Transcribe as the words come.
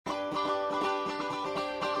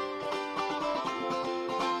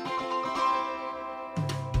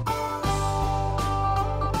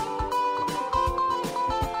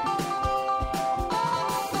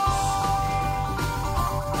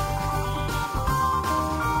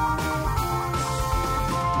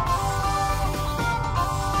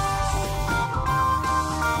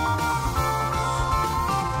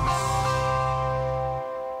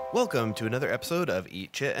Welcome to another episode of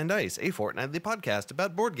Eat, Chit, and Dice, a fortnightly podcast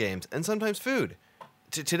about board games and sometimes food.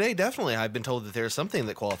 Today, definitely, I've been told that there's something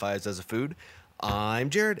that qualifies as a food.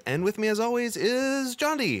 I'm Jared, and with me, as always, is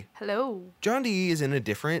John D. Hello. John D is in a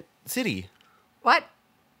different city. What?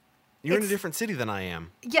 You're in a different city than I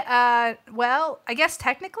am. Yeah, well, I guess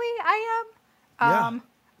technically I am. Yeah.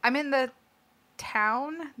 I'm in the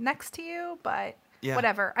town next to you, but Yeah.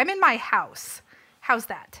 whatever. I'm in my house. How's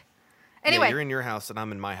that? Anyway, Yeah, you're in your house, and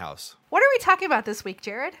I'm in my house. what are we talking about this week,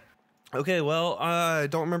 Jared? Okay, well, I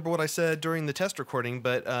don't remember what I said during the test recording,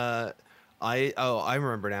 but I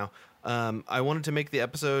remember now. I wanted to make the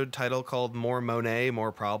episode title called More Monet,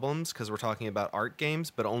 More Problems, because we're talking about art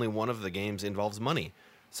games, but only one of the games involves money.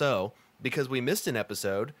 So, because we missed an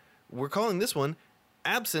episode, we're calling this one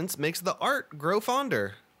Absence Makes the Art Grow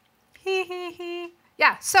Fonder. Hee hee hee.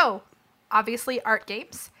 Yeah, so obviously art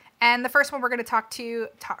games. And the first one we're going to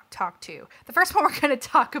The first one we're going to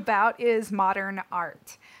talk about is modern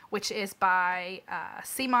art, which is by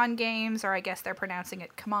Simon Games, or I guess they're pronouncing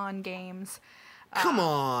it Come On Games. Come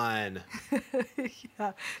on.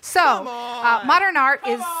 Yeah. So, Come on. modern art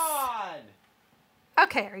Come is... on.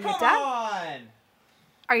 Okay, are you Come done? on.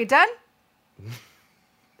 Are you done?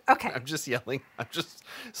 Okay. I'm just yelling. I'm just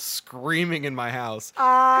screaming in my house. Come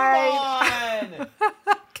on.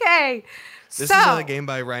 Okay. This so, is a game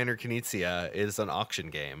by Reiner Knizia. It's an auction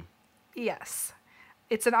game. Yes.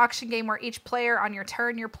 It's an auction game where each player on your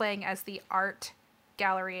turn, you're playing as the art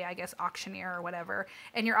gallery, I guess, auctioneer or whatever.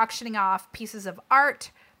 And you're auctioning off pieces of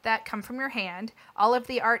art that come from your hand. All of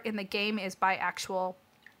the art in the game is by actual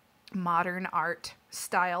modern art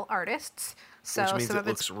style artists. So Which means some it of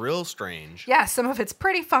it's, looks real strange. yeah, some of it's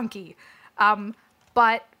pretty funky.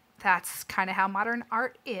 But that's kind of how modern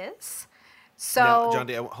art is. So, Now, John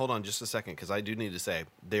D, hold on just a second, because I do need to say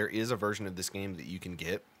there is a version of this game that you can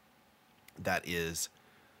get that is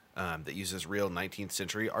that uses real 19th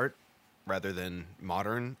century art rather than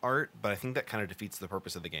modern art, but I think that kind of defeats the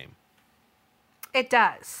purpose of the game. it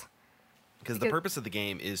does. Because the purpose of the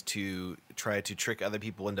game is to try to trick other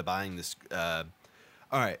people into buying this.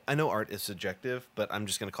 All right, I know art is subjective, but I'm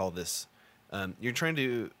just going to call this. You're trying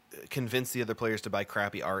to convince the other players to buy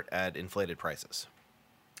crappy art at inflated prices.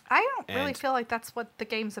 I don't really And- feel like that's what the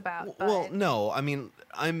game's about. But Well, no, I mean,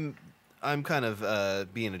 I'm kind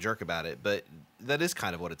of being a jerk about it, but that is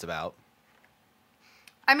kind of what it's about.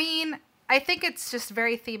 I mean, I think it's just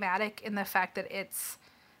very thematic in the fact that it's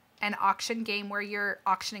an auction game where you're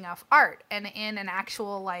auctioning off art, and in an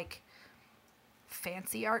actual like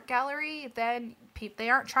fancy art gallery, then they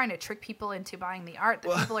aren't trying to trick people into buying the art. The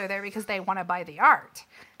people are there because they want to buy the art.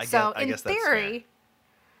 I So guess in that's theory, fair.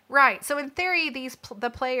 right? So in theory, the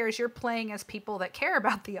players you're playing as people that care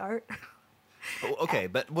about the art. Okay,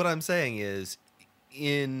 but what I'm saying is,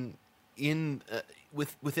 within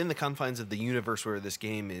the confines of the universe where this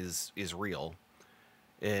game is real,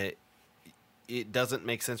 it doesn't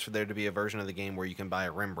make sense for there to be a version of the game where you can buy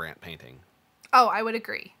a Rembrandt painting. Oh, I would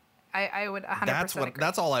agree. I would 100% agree.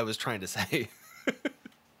 That's all I was trying to say.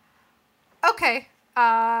 Okay.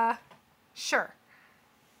 Sure.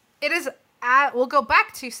 It is. We'll go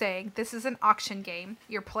back to saying this is an auction game.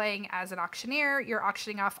 You're playing as an auctioneer. You're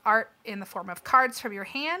auctioning off art in the form of cards from your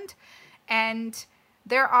hand, and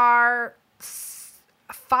there are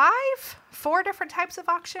four different types of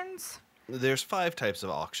auctions. There's 5 types of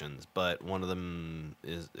auctions, but one of them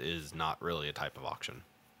is not really a type of auction.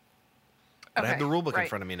 But I have Okay, the rule book in right.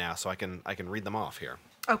 front of me now, so I can read them off here.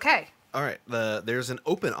 Okay. All right. There's an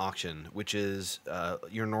open auction, which is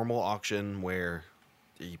your normal auction where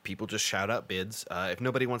people just shout out bids. If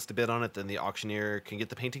nobody wants to bid on it, then the auctioneer can get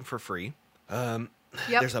the painting for free. Yep.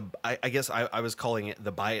 There's I guess I was calling it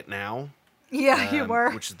the buy it now. Yeah, you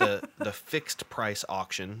were. Which is the fixed price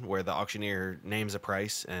auction, where the auctioneer names a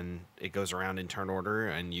price and it goes around in turn order,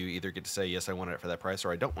 and you either get to say, yes, I want it for that price,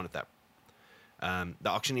 or I don't want it that. The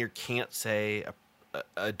auctioneer can't say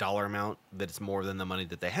a dollar amount that it's more than the money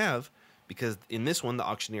that they have, because in this one, the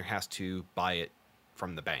auctioneer has to buy it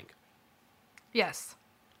from the bank. Yes.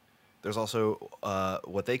 There's also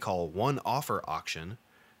what they call one offer auction,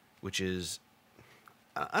 which is,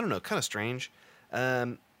 I don't know, kind of strange.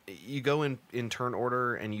 You go in turn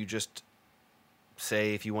order and you just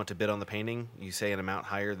say if you want to bid on the painting, you say an amount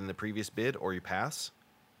higher than the previous bid, or you pass.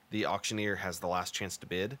 The auctioneer has the last chance to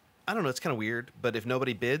bid. I don't know, it's kind of weird, but if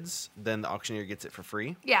nobody bids, then the auctioneer gets it for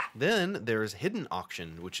free. Yeah. Then there's hidden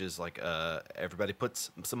auction, which is like everybody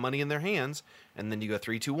puts some money in their hands, and then you go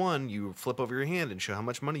 3, 2, 1, you flip over your hand and show how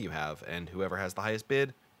much money you have, and whoever has the highest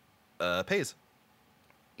bid pays.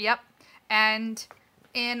 Yep. And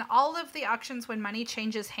in all of the auctions, when money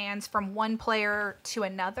changes hands from one player to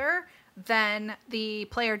another, then the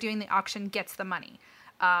player doing the auction gets the money.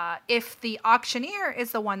 If the auctioneer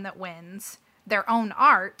is the one that wins their own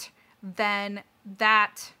art, then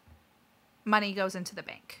that money goes into the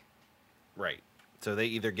bank. Right. So they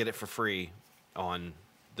either get it for free on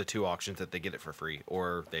the 2 auctions that they get it for free,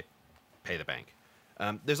 or they pay the bank.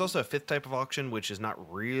 There's also a 5th type of auction, which is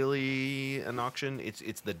not really an auction.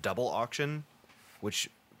 It's the double auction, which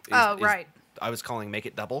right. I was calling make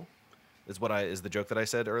it double. Is the joke that I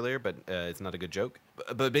said earlier, but it's not a good joke.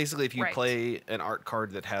 But basically, if you Right. play an art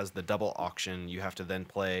card that has the double auction, you have to then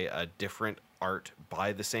play a different art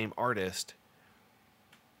by the same artist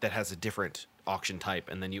that has a different auction type,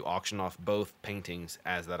 and then you auction off both paintings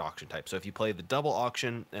as that auction type. So if you play the double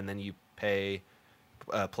auction and then you play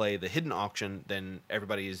the hidden auction, then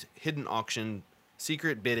everybody's hidden auction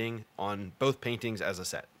secret bidding on both paintings as a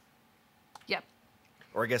set. Yep.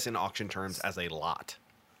 Or I guess in auction terms, as a lot.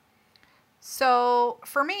 So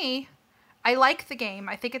for me, I like the game.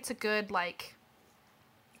 I think it's a good like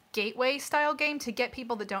gateway style game to get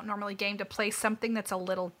people that don't normally game to play something that's a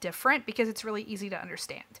little different, because it's really easy to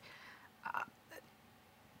understand.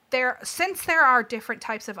 Since there are different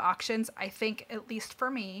types of auctions, I think, at least for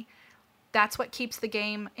me, that's what keeps the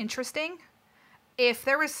game interesting. If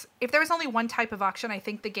there was only one type of auction, I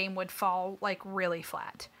think the game would fall like really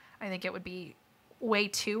flat. I think it would be way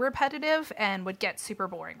too repetitive and would get super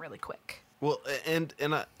boring really quick. Well, and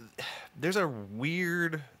there's a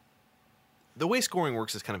weird... The way scoring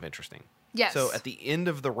works is kind of interesting. Yes. So at the end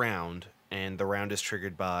of the round, and the round is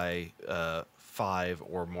triggered by 5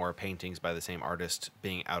 or more paintings by the same artist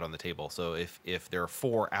being out on the table. So if there are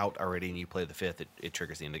 4 out already and you play the 5th, it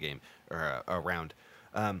triggers the end of the game, or a round.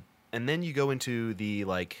 And then you go into the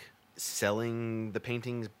like selling the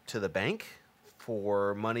paintings to the bank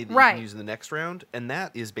for money that you can use in the next round, and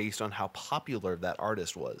that is based on how popular that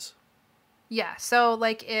artist was. Yeah. So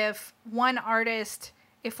like if one artist,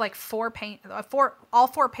 if like all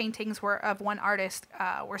 4 paintings were of one artist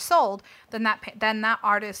were sold, then that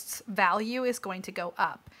artist's value is going to go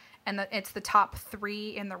up, and it's the top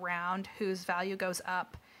 3 in the round whose value goes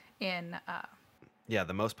up in. Yeah,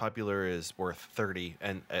 the most popular is worth 30,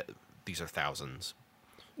 and these are thousands.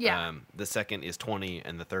 Yeah. The second is 20,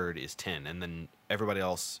 and the third is 10, and then everybody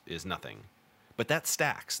else is nothing. But that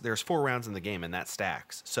stacks. There's 4 rounds in the game, and that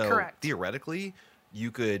stacks. So Correct. Theoretically, you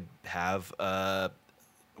could have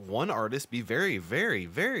one artist be very, very,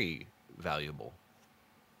 very valuable.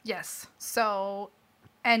 Yes. So,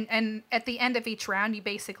 and at the end of each round, you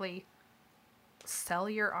basically sell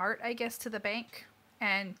your art, I guess, to the bank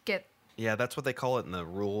and get. Yeah, that's what they call it in the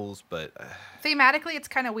rules, but thematically, it's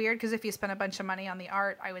kind of weird, because if you spend a bunch of money on the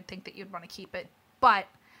art, I would think that you'd want to keep it. But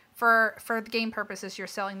for the game purposes, you're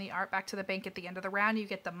selling the art back to the bank at the end of the round. You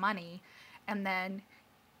get the money, and then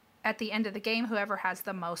at the end of the game, whoever has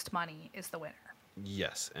the most money is the winner.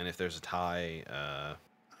 Yes, and if there's a tie, I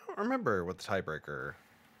don't remember what the tiebreaker.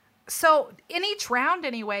 So in each round,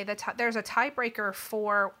 anyway, there's a tiebreaker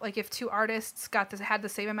for like if 2 artists had the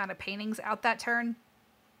same amount of paintings out that turn.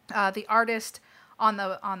 The artist on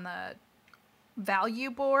the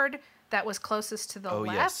value board that was closest to the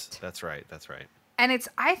left. Yes, that's right. And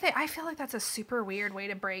I feel like that's a super weird way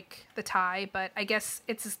to break the tie, but I guess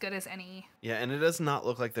it's as good as any. Yeah, and it does not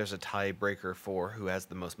look like there's a tiebreaker for who has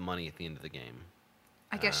the most money at the end of the game.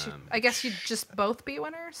 I guess you'd just both be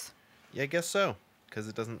winners. Yeah, I guess so, because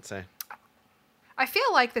it doesn't say. I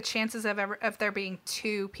feel like the chances of there being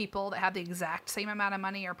 2 people that have the exact same amount of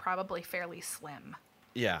money are probably fairly slim.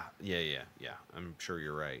 Yeah. I'm sure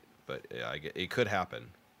you're right, but it could happen.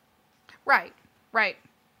 Right.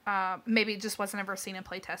 Maybe it just wasn't ever seen in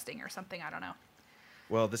playtesting or something. I don't know.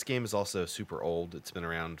 Well, this game is also super old. It's been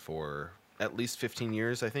around for at least 15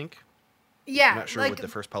 years, I think. Yeah. I'm not sure what the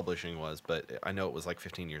first publishing was, but I know it was like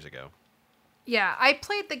 15 years ago. Yeah, I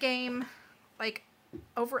played the game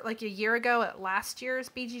over a year ago at last year's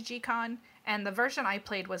BGG Con, and the version I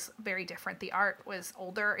played was very different. The art was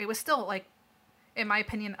older. It was still in my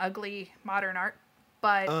opinion, ugly modern art,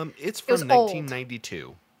 but it's from 1992.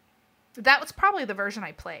 Old. That was probably the version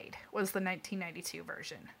I played, was the 1992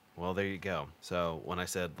 version. Well, there you go. So when I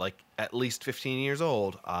said at least 15 years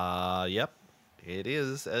old, yep, it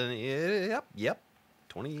is. Yep,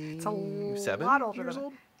 27 it's a lot older years than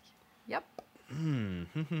old. Yep.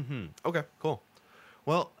 Okay, cool.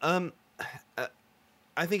 Well,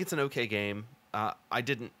 I think it's an okay game. I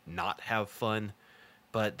didn't not have fun,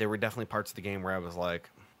 but there were definitely parts of the game where I was like,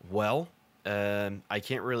 well, I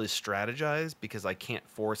can't really strategize because I can't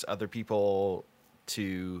force other people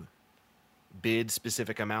to bid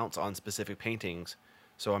specific amounts on specific paintings.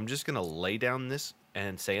 So I'm just going to lay down this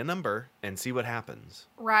and say a number and see what happens.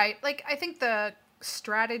 Right. I think the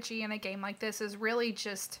strategy in a game like this is really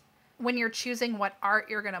just when you're choosing what art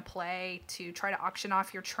you're going to play to try to auction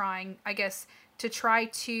off, you're trying, I guess, to try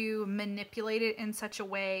to manipulate it in such a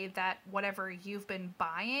way that whatever you've been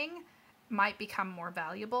buying might become more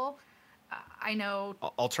valuable. I know.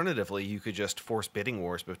 Alternatively, you could just force bidding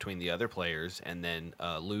wars between the other players and then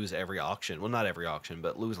lose every auction. Well, not every auction,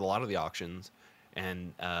 but lose a lot of the auctions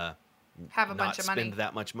and Have a bunch of money. Not spend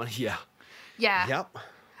that much money. Yeah. Yeah. Yep.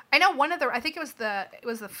 I know one of the. I think it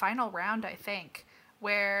was the final round. I think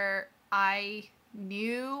where I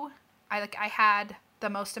knew I had the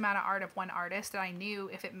most amount of art of one artist, and I knew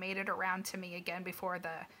if it made it around to me again before the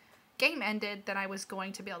game ended, then I was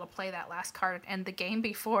going to be able to play that last card and end the game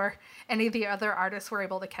before any of the other artists were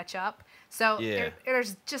able to catch up. So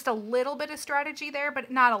there's just a little bit of strategy there, but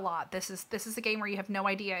not a lot. This is a game where you have no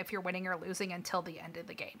idea if you're winning or losing until the end of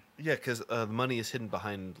the game. Yeah, because the money is hidden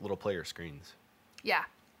behind little player screens. Yeah.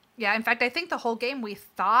 In fact, I think the whole game we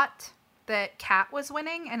thought that Kat was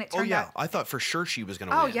winning, and it turned out. I thought for sure she was going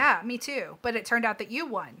to win. Oh yeah, me too. But it turned out that you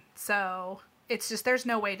won. So it's just there's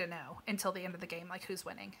no way to know until the end of the game like who's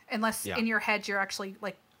winning, unless in your head you're actually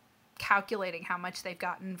like calculating how much they've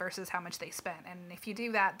gotten versus how much they spent. And if you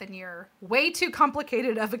do that, then you're way too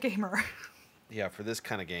complicated of a gamer. Yeah, for this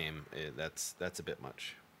kind of game, that's a bit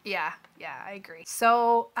much. Yeah, I agree.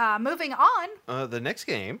 So moving on. The next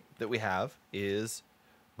game that we have is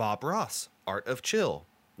Bob Ross, Art of Chill.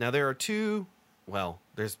 Now there are two, well,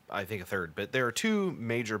 there's I think a third, but there are two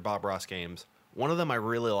major Bob Ross games. One of them I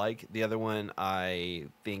really like. The other one I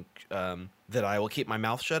think that I will keep my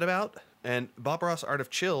mouth shut about. And Bob Ross Art of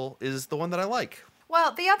Chill is the one that I like.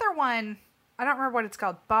 Well, the other one, I don't remember what it's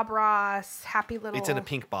called. Bob Ross, Happy Little... It's in a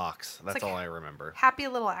pink box. That's like all I remember. Happy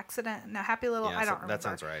Little Accident. No, Happy Little... I don't remember. That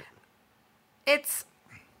sounds right. It's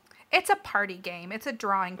a party game. It's a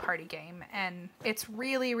drawing party game. And it's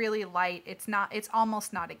really, really light. It's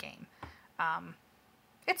almost not a game.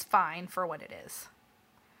 It's fine for what it is.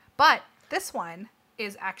 But this one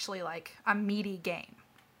is actually like a meaty game.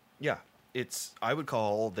 Yeah. I would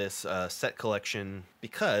call this set collection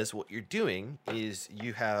because what you're doing is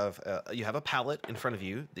you have a palette in front of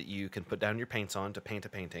you that you can put down your paints on to paint a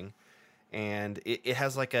painting. And it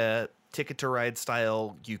has like a Ticket to Ride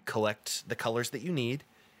style. You collect the colors that you need,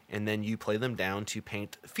 and then you play them down to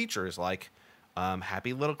paint features like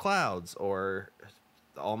happy little clouds or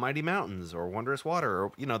almighty mountains or wondrous water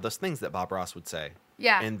or, those things that Bob Ross would say.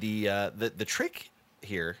 Yeah. And the trick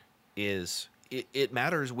here is it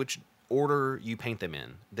matters which order you paint them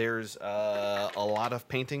in. There's a lot of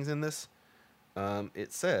paintings in this.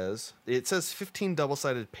 It says 15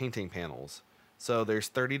 double-sided painting panels. So there's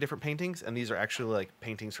 30 different paintings, and these are actually like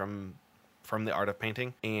paintings from the art of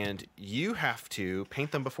painting, and you have to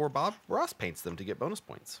paint them before Bob Ross paints them to get bonus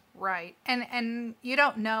points. Right. And you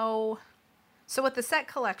don't know. So with the set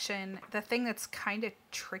collection, the thing that's kind of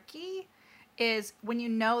tricky is when you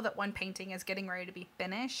know that one painting is getting ready to be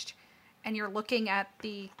finished and you're looking at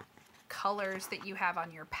the colors that you have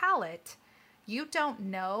on your palette, you don't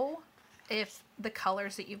know if the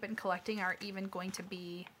colors that you've been collecting are even going to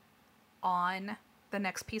be on the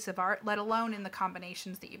next piece of art, let alone in the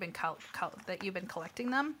combinations that you've been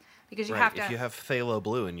collecting them, because you have to. If you have phthalo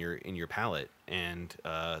blue in your palette and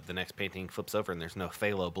the next painting flips over and there's no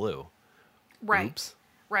phthalo blue, right? Oops.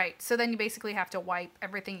 Right. So then you basically have to wipe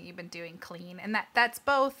everything that you've been doing clean. And that's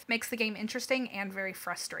both makes the game interesting and very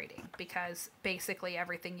frustrating, because basically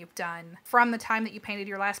everything you've done from the time that you painted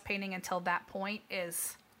your last painting until that point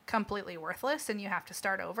is completely worthless and you have to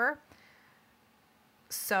start over.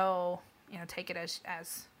 So, take it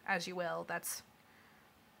as you will. That's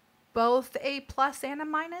both a plus and a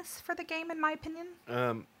minus for the game, in my opinion.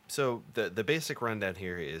 So the basic rundown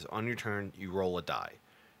here is on your turn, you roll a die.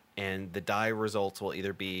 And the die results will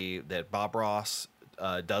either be that Bob Ross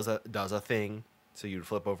does a thing. So you'd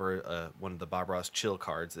flip over one of the Bob Ross Chill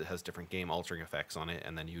cards that has different game-altering effects on it,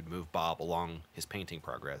 and then you'd move Bob along his painting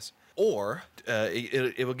progress. Or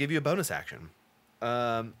it will give you a bonus action.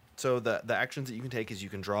 So the actions that you can take is you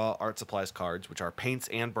can draw art supplies cards, which are paints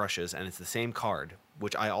and brushes, and it's the same card,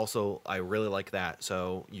 which I really like that.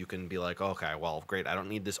 So you can be like, okay, well, great, I don't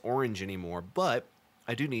need this orange anymore, but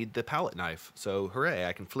I do need the palette knife, so hooray,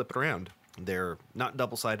 I can flip it around. They're not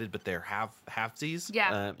double-sided, but they're halfsies.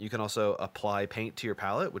 Yeah. You can also apply paint to your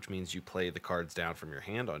palette, which means you play the cards down from your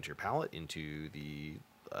hand onto your palette into the,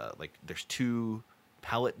 there's two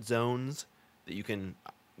palette zones that you can,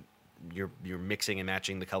 you're mixing and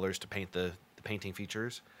matching the colors to paint the painting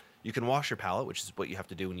features. You can wash your palette, which is what you have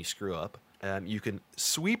to do when you screw up. You can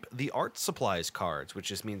sweep the art supplies cards, which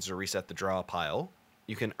just means to reset the draw pile.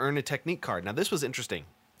 You can earn a technique card. Now, this was interesting.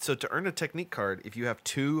 So to earn a technique card, if you have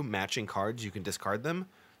 2 matching cards, you can discard them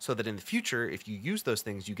so that in the future, if you use those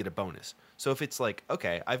things, you get a bonus. So if it's like,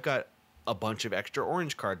 okay, I've got a bunch of extra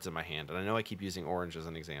orange cards in my hand, and I know I keep using orange as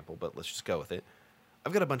an example, but let's just go with it.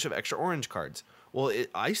 I've got a bunch of extra orange cards. Well,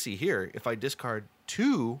 I see here, if I discard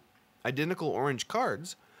 2 identical orange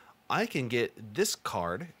cards, I can get this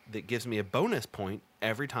card that gives me a bonus point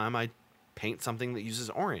every time I paint something that uses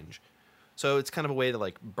orange. So it's kind of a way to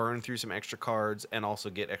like burn through some extra cards and also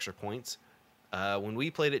get extra points. When we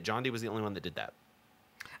played it, John D was the only one that did that.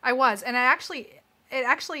 I was, and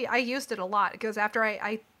I used it a lot because after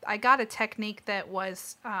I got a technique that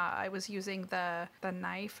was I was using the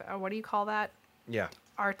knife. What do you call that? Yeah.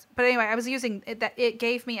 Art. But anyway, I was using it, that it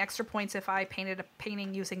gave me extra points if I painted a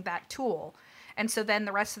painting using that tool. And so then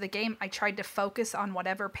the rest of the game, I tried to focus on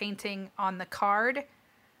whatever painting on the card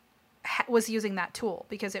was using that tool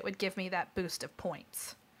because it would give me that boost of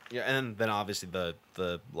points. Yeah, and then obviously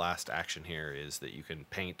the last action here is that you can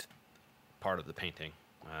paint part of the painting,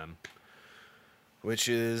 which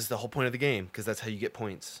is the whole point of the game because that's how you get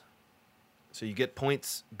points. So you get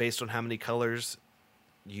points based on how many colors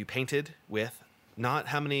you painted with, not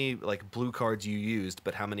how many like blue cards you used,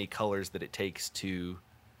 but how many colors that it takes to.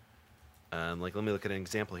 Like, let me look at an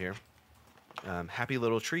example here. Happy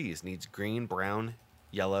Little Trees needs green, brown,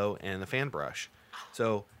 yellow, and a fan brush.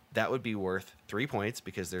 So that would be worth 3 points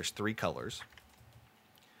because there's 3 colors.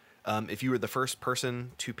 If you were the first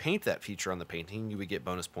person to paint that feature on the painting, you would get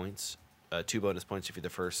bonus points. 2 bonus points if you're the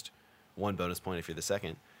first, 1 bonus point if you're the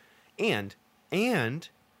second. And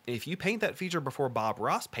if you paint that feature before Bob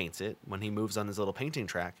Ross paints it, when he moves on his little painting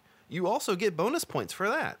track, you also get bonus points for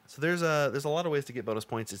that. So there's a lot of ways to get bonus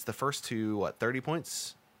points. It's the first to 30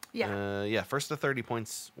 points. Yeah. First to 30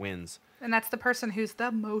 points wins. And that's the person who's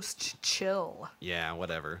the most chill. Yeah,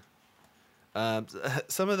 whatever.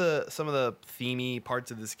 Some of the themey parts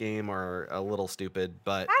of this game are a little stupid,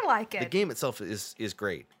 but I like it. The game itself is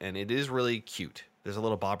great, and it is really cute. There's a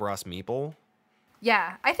little Bob Ross meeple.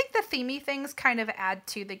 Yeah, I think the themey things kind of add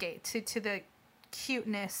to the game, to the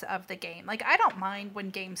cuteness of the game. Like, I don't mind when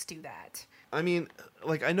games do that. I mean,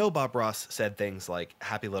 like, I know Bob Ross said things like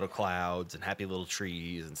happy little clouds and happy little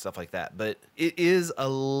trees and stuff like that, but it is a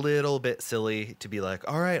little bit silly to be like,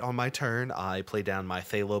 all right, on my turn, I play down my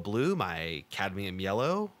phthalo blue, my cadmium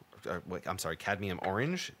yellow, cadmium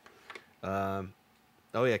orange.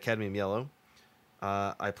 Cadmium yellow.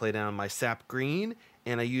 I play down my sap green,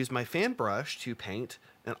 and I use my fan brush to paint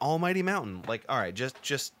an almighty mountain. Like, all right,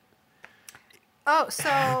 just Oh,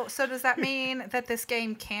 so does that mean that this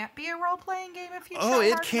game can't be a role-playing game if you try hard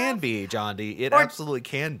it can enough? be, John D. It absolutely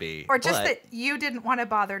can be. Or just that you didn't want to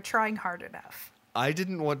bother trying hard enough. I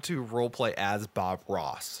didn't want to roleplay as Bob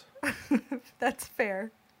Ross. That's fair.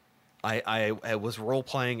 I was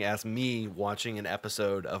role-playing as me watching an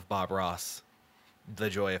episode of Bob Ross, The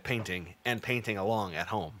Joy of Painting, and painting along at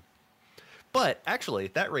home. But actually,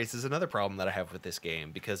 that raises another problem that I have with this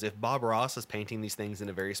game, because if Bob Ross is painting these things in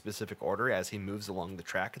a very specific order as he moves along the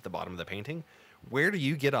track at the bottom of the painting, where do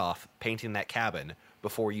you get off painting that cabin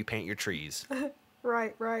before you paint your trees?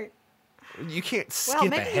 Right. You can't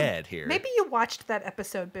skip ahead here. Maybe you watched that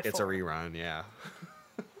episode before. It's a rerun, yeah.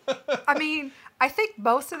 I mean, I think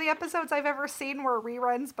most of the episodes I've ever seen were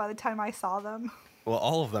reruns by the time I saw them. Well,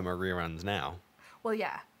 all of them are reruns now. Well,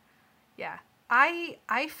 yeah.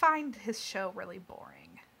 I find his show really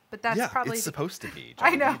boring, but that's probably it's supposed to be.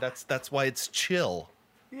 I know. That's why it's chill.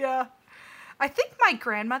 Yeah, I think my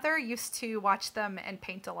grandmother used to watch them and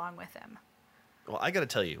paint along with him. Well, I got to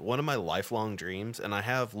tell you, one of my lifelong dreams, and I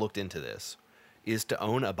have looked into this, is to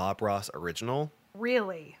own a Bob Ross original.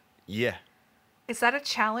 Really? Yeah. Is that a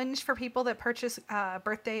challenge for people that purchase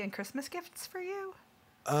birthday and Christmas gifts for you?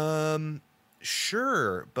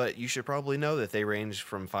 Sure, but you should probably know that they range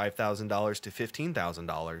from $5,000 to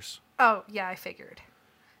 $15,000. Oh, yeah, I figured.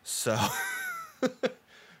 So,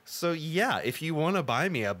 yeah, if you want to buy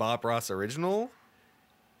me a Bob Ross original,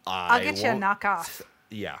 I'll get you a knockoff.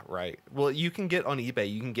 Yeah, right. Well, you can get on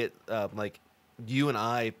eBay, you can get, like, you and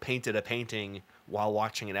I painted a painting while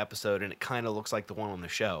watching an episode, and it kind of looks like the one on the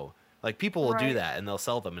show. Like, people will do that, and they'll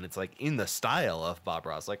sell them, and it's, like, in the style of Bob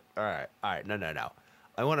Ross. Like, all right, no.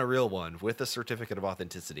 I want a real one with a certificate of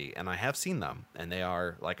authenticity, and I have seen them, and they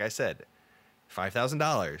are, like I said,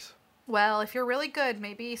 $5,000. Well, if you're really good,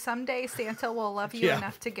 maybe someday Santa will love you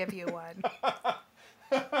enough to give you one.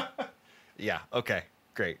 Yeah, okay,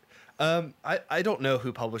 great. I don't know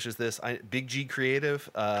who publishes this. Big G Creative.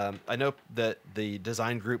 I know that the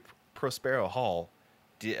design group Prospero Hall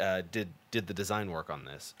did the design work on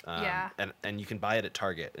this. And you can buy it at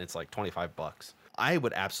Target, and it's like $25. I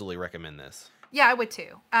would absolutely recommend this. Yeah, I would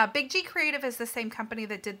too. Big G Creative is the same company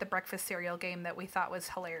that did the breakfast cereal game that we thought was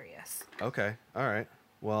hilarious. Okay. All right.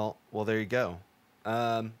 Well, there you go.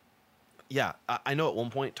 Um, yeah, I know at one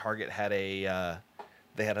point Target had they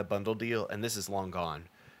had a bundle deal, and this is long gone.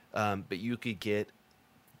 But you could get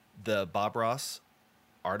the Bob Ross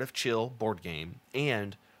Art of Chill board game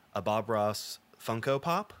and a Bob Ross Funko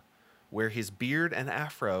Pop, where his beard and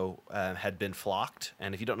afro had been flocked.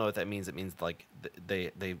 And if you don't know what that means, it means like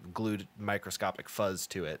they glued microscopic fuzz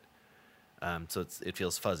to it, so it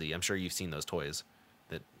feels fuzzy. I'm sure you've seen those toys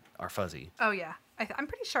that are fuzzy. Oh yeah, I'm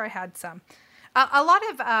pretty sure I had some. A lot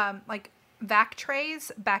of like vac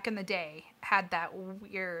trays back in the day had that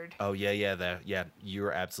weird. Oh yeah. You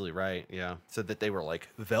were absolutely right. Yeah, so that they were like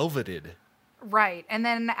velveted. Right, and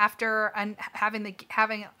then after having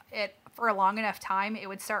it for a long enough time, it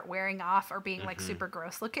would start wearing off or being like super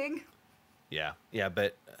gross looking. Yeah,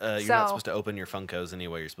 but you're not supposed to open your Funkos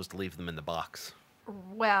anyway. You're supposed to leave them in the box.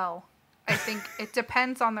 Well, I think it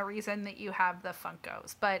depends on the reason that you have the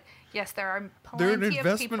Funkos, but yes, there are plenty They're of an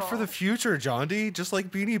people. investment for the future, John D. Just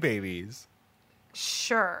like Beanie Babies.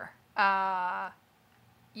 Sure. Yeah,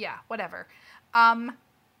 whatever.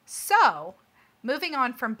 So moving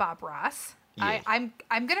on from Bob Ross. Yeah. I'm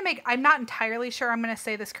not entirely sure I'm gonna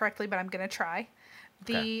say this correctly, but I'm gonna try.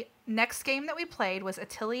 The Okay. next game that we played was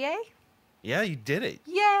Atelier. Yeah, you did it.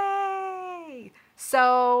 Yay!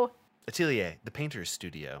 So Atelier, the Painter's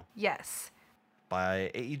Studio yes.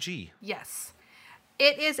 by AEG. Yes.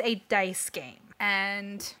 It is a dice game.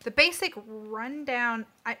 And the basic rundown,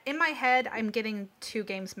 in my head, I'm getting two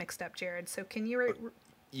games mixed up, Jared. So can you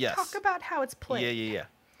Yes. talk about how it's played? Yeah.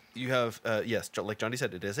 You have, yes, like Johnny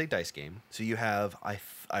said, it is a dice game. So you have,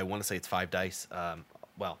 I want to say it's 5 dice.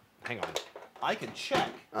 Well, hang on. I can check.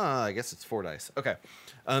 I guess it's 4 dice. Okay.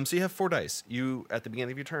 So you have 4 dice. You, at the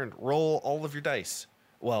beginning of your turn, roll all of your dice.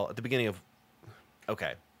 Well, at the beginning of,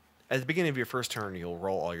 okay. At the beginning of your first turn, you'll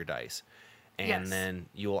roll all your dice. And Yes. then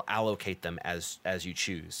you'll allocate them as you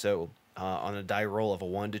choose. So on a die roll of a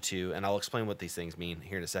 1 to 2, and I'll explain what these things mean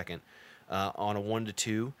here in a second. On a 1 to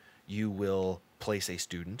 2, you will place a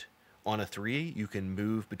student. On a 3, you can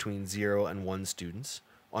move between 0 and 1 students.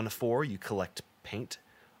 On a 4, you collect paint.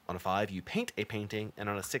 On a 5, you paint a painting, and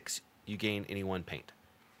on a 6, you gain any 1 paint.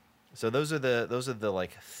 So those are the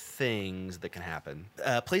like things that can happen.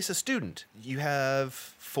 Place a student. You have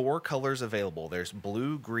 4 colors available. There's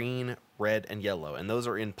blue, green, red, and yellow, and those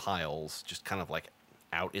are in piles, just kind of like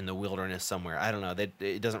out in the wilderness somewhere. I don't know.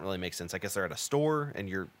 It doesn't really make sense. I guess they're at a store, and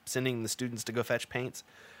you're sending the students to go fetch paints.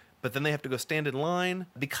 But then they have to go stand in line,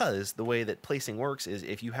 because the way that placing works is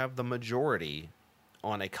if you have the majority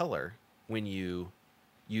on a color, when you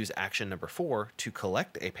use action number 4 to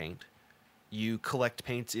collect a paint, you collect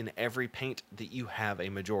paints in every paint that you have a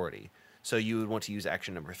majority. So you would want to use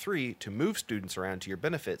action number 3 to move students around to your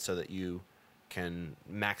benefit so that you can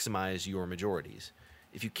maximize your majorities.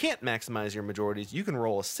 If you can't maximize your majorities, you can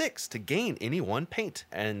roll a 6 to gain any 1 paint.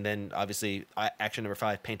 And then, obviously, action number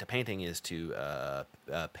 5, paint a painting, is to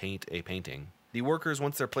paint a painting. The workers,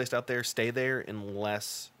 once they're placed out there, stay there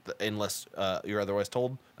unless you're otherwise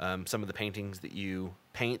told. Some of the paintings that you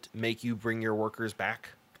paint make you bring your workers back.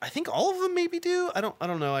 I think all of them maybe do. I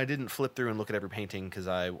don't know. I didn't flip through and look at every painting because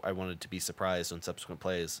I wanted to be surprised on subsequent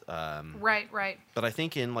plays. Right. But I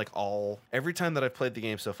think in every time that I've played the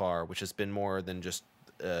game so far, which has been more than just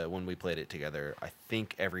when we played it together, I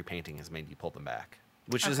think every painting has made you pull them back,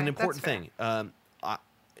 which is an important thing.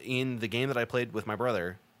 In the game that I played with my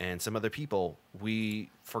brother and some other people, we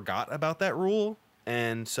forgot about that rule,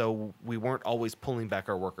 and so we weren't always pulling back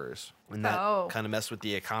our workers, and that kind of messed with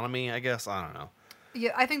the economy, I guess. I don't know.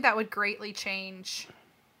 Yeah, I think that would greatly change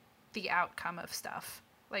the outcome of stuff,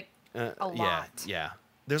 like a lot. Yeah.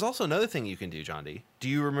 There's also another thing you can do, John D. Do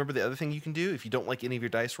you remember the other thing you can do? If you don't like any of your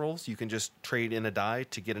dice rolls, you can just trade in a die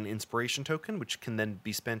to get an inspiration token, which can then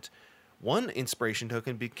be spent. 1 inspiration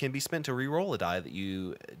token can be spent to re-roll a die that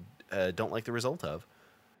you don't like the result of.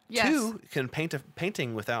 Yes. 2 can paint a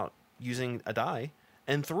painting without using a die.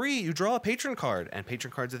 And 3, you draw a patron card, and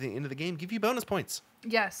patron cards at the end of the game give you bonus points.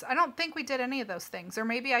 Yes, I don't think we did any of those things. Or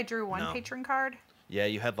maybe I drew 1 patron card. Yeah,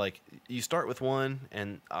 you had you start with 1,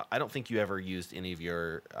 and I don't think you ever used any of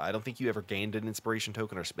your. I don't think you ever gained an inspiration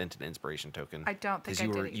token or spent an inspiration token. I don't think I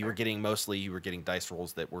did either. You were getting dice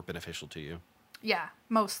rolls that were beneficial to you. Yeah,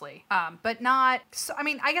 mostly. But not. So, I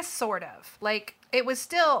mean, I guess sort of. Like, it was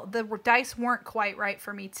still, the dice weren't quite right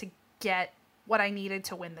for me to get what I needed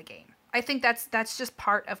to win the game. I think that's just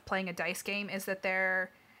part of playing a dice game, is that they're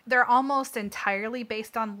almost entirely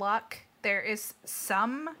based on luck. There is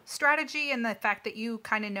some strategy in the fact that you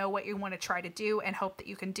kind of know what you want to try to do and hope that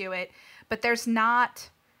you can do it, but there's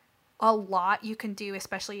not a lot you can do,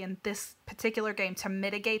 especially in this particular game, to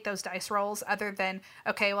mitigate those dice rolls other than,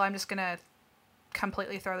 okay, well, I'm just going to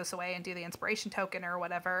completely throw this away and do the inspiration token or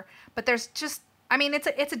whatever. But there's just, I mean, it's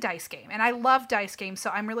a dice game, and I love dice games, so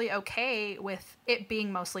I'm really okay with it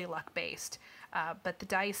being mostly luck based. But the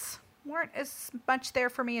dice weren't as much there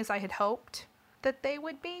for me as I had hoped that they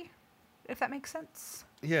would be, if that makes sense.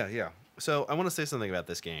 Yeah. So I want to say something about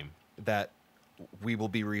this game that we will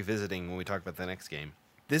be revisiting when we talk about the next game.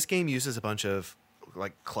 This game uses a bunch of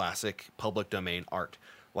like classic public domain art.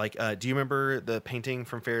 Like, do you remember the painting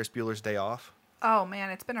from Ferris Bueller's Day Off? Oh man,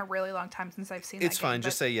 it's been a really long time since I've seen that. It's fine.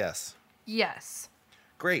 Just say yes. Yes.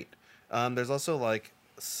 Great. There's also like,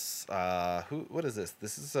 what is this?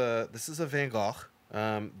 This is a Van Gogh.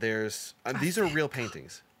 These are real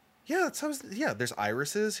paintings. Yeah, there's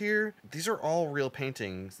irises here. These are all real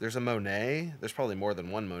paintings. There's a Monet. There's probably more than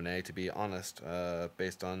one Monet, to be honest,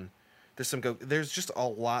 based on... There's just a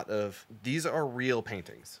lot of... These are real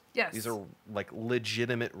paintings. Yes. These are, like,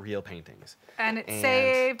 legitimate real paintings. And it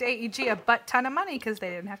saved AEG a butt ton of money because they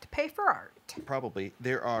didn't have to pay for art. Probably.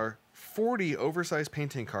 There are 40 oversized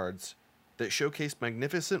painting cards that showcase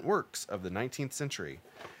magnificent works of the 19th century.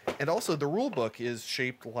 And also, the rule book is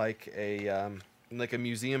shaped like a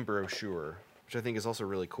museum brochure, which I think is also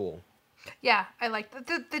really cool. Yeah, I like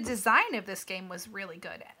the design of this game was really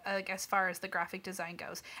good, as far as the graphic design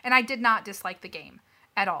goes. And I did not dislike the game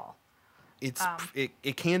at all.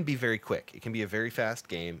 It can be very quick. It can be a very fast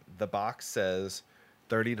game. The box says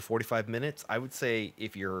 30 to 45 minutes. I would say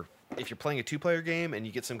if you're playing a 2-player game and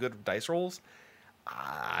you get some good dice rolls,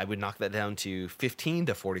 I would knock that down to 15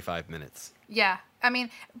 to 45 minutes. Yeah. I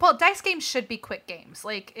mean, well, dice games should be quick games.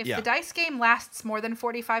 Like, if the dice game lasts more than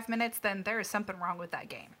 45 minutes, then there is something wrong with that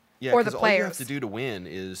game. Yeah, or the players. All you have to do to win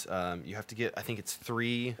is you have to get, I think it's 4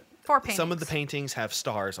 paintings. Some of the paintings have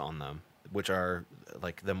stars on them, which are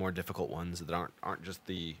like the more difficult ones that aren't just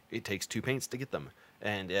it takes 2 paints to get them.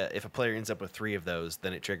 And if a player ends up with 3 of those,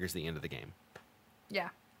 then it triggers the end of the game. Yeah.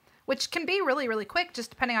 Which can be really, really quick,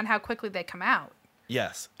 just depending on how quickly they come out.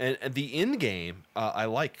 Yes. And the end game, I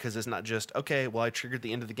like, because it's not just, okay, well, I triggered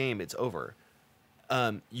the end of the game, it's over.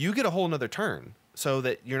 You get a whole nother turn. So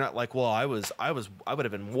that you're not like, well, I would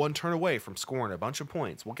have been 1 turn away from scoring a bunch of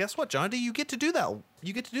points. Well, guess what, John D? You get to do that.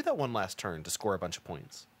 You get to do that one last turn to score a bunch of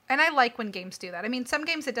points. And I like when games do that. I mean, some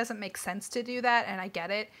games it doesn't make sense to do that, and I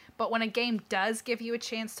get it. But when a game does give you a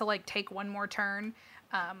chance to like take one more turn,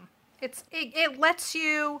 it lets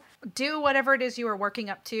you do whatever it is you were working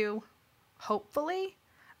up to. Hopefully.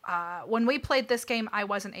 When we played this game, I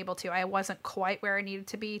wasn't able to. I wasn't quite where I needed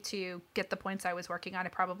to be to get the points I was working on. I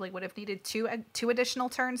probably would have needed two additional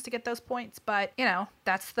turns to get those points, but,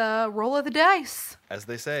 that's the roll of the dice. As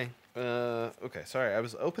they say. Okay, sorry. I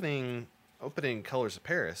was opening Colors of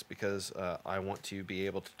Paris because I want to be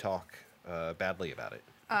able to talk badly about it.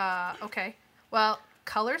 Okay. Well,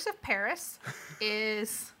 Colors of Paris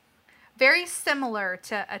is very similar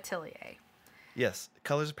to Atelier. Yes,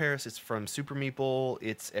 Colors of Paris is from Super Meeple.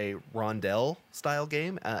 It's a rondel-style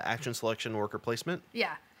game, action selection, worker placement.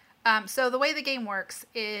 Yeah. So the way the game works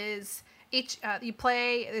is you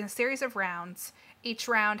play in a series of rounds. Each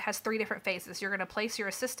round has 3 different phases. You're going to place your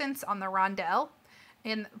assistants on the rondel,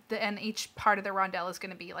 and each part of the rondel is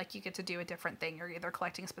going to be like you get to do a different thing. You're either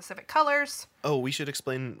collecting specific colors. Oh, we should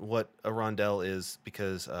explain what a rondel is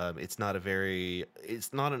because it's not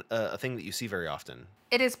a thing that you see very often.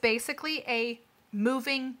 It is basically a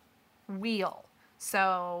moving wheel.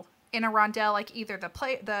 So in a rondel, like either the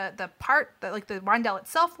rondel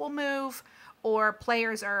itself will move, or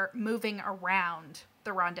players are moving around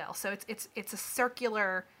the rondel. So it's a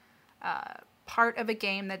circular part of a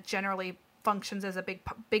game that generally functions as a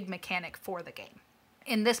big mechanic for the game.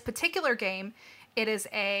 In this particular game, it is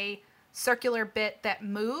a circular bit that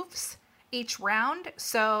moves each round.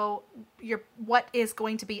 So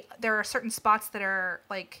there are certain spots that are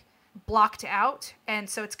like blocked out, and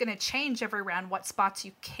so it's going to change every round what spots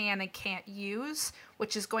you can and can't use,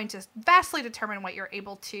 which is going to vastly determine what you're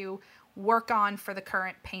able to work on for the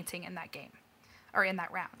current painting in that game or in that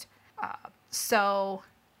round. So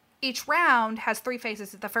each round has 3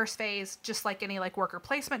 phases. The first phase, just like any like worker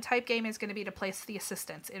placement type game, is going to be to place the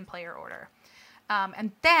assistants in player order.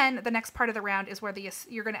 And then the next part of the round is where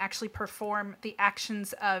you're going to actually perform the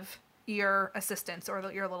actions of your assistants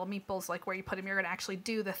or your little meeples, like where you put them. You're going to actually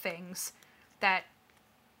do the things that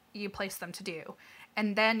you place them to do.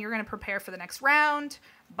 And then you're going to prepare for the next round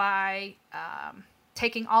by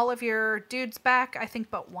taking all of your dudes back, I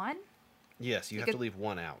think, but 1. Yes, you have to leave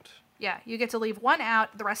 1 out. Yeah, you get to leave 1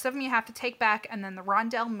 out. The rest of them you have to take back, and then the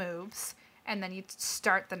rondel moves, and then you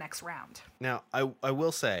start the next round. Now, I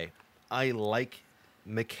will say, I like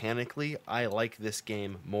mechanically, I like this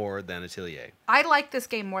game more than Atelier. I like this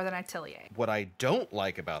game more than Atelier. What I don't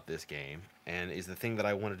like about this game, and is the thing that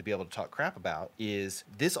I wanted to be able to talk crap about, is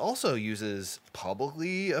this also uses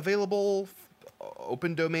publicly available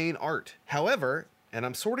open domain art. However, and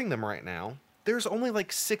I'm sorting them right now, there's only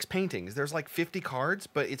like 6 paintings. There's like 50 cards,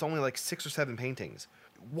 but it's only like 6 or 7 paintings.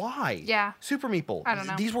 Why? Yeah. Super Meeple. I don't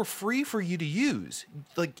know. These were free for you to use.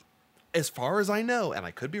 Like, as far as I know, and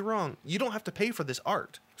I could be wrong, you don't have to pay for this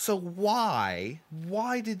art. So why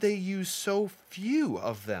did they use so few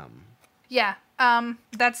of them? Yeah.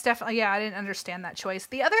 That's definitely, yeah, I didn't understand that choice.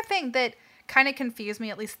 The other thing that kind of confused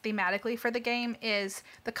me, at least thematically for the game, is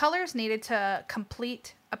the colors needed to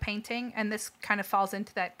complete a painting, and this kind of falls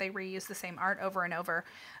into that they reuse the same art over and over,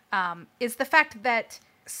 is the fact that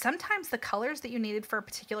sometimes the colors that you needed for a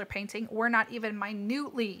particular painting were not even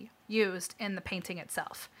minutely used in the painting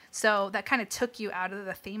itself. So that kind of took you out of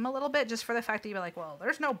the theme a little bit, just for the fact that you were like, well,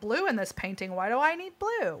 there's no blue in this painting. Why do I need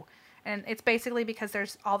blue? And it's basically because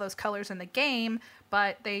there's all those colors in the game,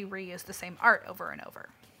 but they reuse the same art over and over.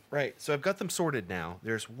 Right. So I've got them sorted now.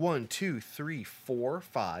 There's 1, 2, 3, 4,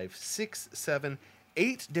 5, 6, 7,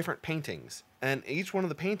 8 different paintings. And each one of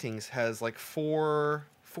the paintings has like four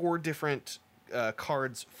different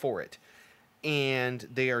cards for it. And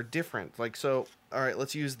they are different. Like, so, all right,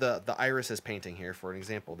 let's use the irises painting here for an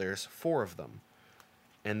example. There's 4 of them.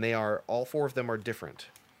 And all 4 of them are different.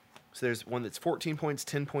 So there's one that's 14 points,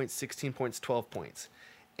 10 points, 16 points, 12 points.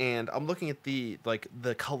 And I'm looking at the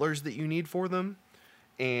colors that you need for them.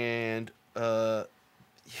 And,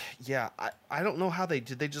 yeah, I don't know how did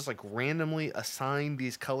they just like randomly assign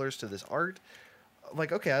these colors to this art?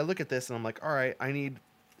 Like, okay, I look at this and I'm like, all right, I need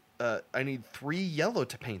 3 yellow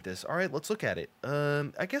to paint this. All right, let's look at it.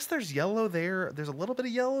 I guess there's yellow there. There's a little bit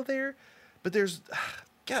of yellow there, but there's,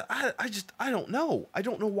 yeah, I don't know. I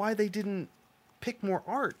don't know why they didn't pick more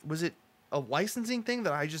art. Was it a licensing thing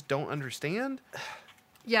that I just don't understand?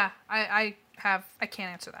 Yeah, I can't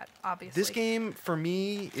answer that, obviously. This game for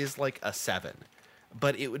me is like a 7,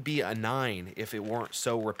 but it would be a 9 if it weren't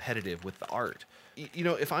so repetitive with the art. You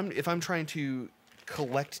know, if I'm trying to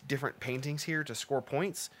collect different paintings here to score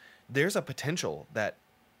points, there's a potential that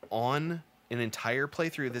on an entire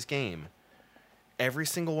playthrough of this game, every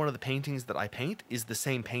single one of the paintings that I paint is the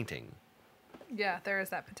same painting. Yeah, there is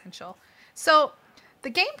that potential. So the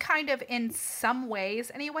game kind of, in some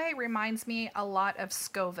ways anyway, reminds me a lot of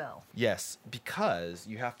Scoville. Yes, because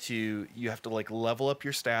you have to like level up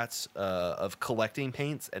your stats of collecting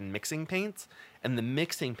paints and mixing paints, and the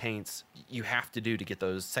mixing paints you have to do to get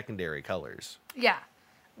those secondary colors. Yeah,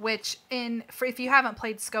 which if you haven't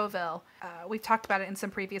played Scoville, we've talked about it in some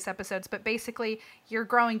previous episodes, but basically you're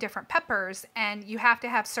growing different peppers, and you have to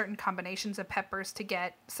have certain combinations of peppers to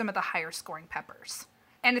get some of the higher scoring peppers.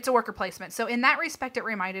 And it's a worker placement. So in that respect, it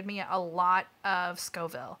reminded me a lot of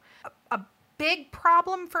Scoville. A big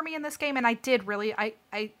problem for me in this game, and I did really,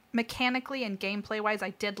 I mechanically and gameplay-wise,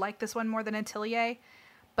 I did like this one more than Atelier.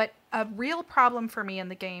 But a real problem for me in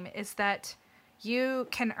the game is that you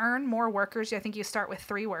can earn more workers. I think you start with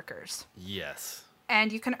 3 workers. Yes.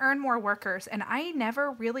 And you can earn more workers. And I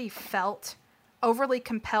never really felt overly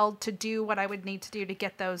compelled to do what I would need to do to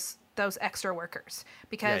get those extra workers,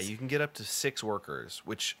 because you can get up to 6 workers,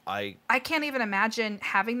 which I can't even imagine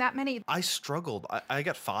having that many. I struggled. I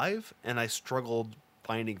got 5, and I struggled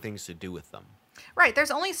finding things to do with them. Right. There's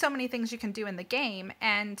only so many things you can do in the game,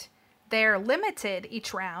 and they're limited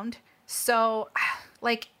each round. So,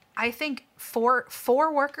 like, I think four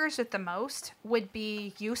workers at the most would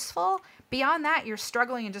be useful. Beyond that, you're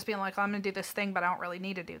struggling and just being like, oh, I'm going to do this thing, but I don't really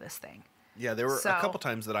need to do this thing. Yeah, there were a couple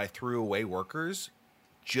times that I threw away workers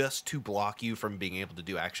just to block you from being able to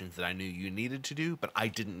do actions that I knew you needed to do, but I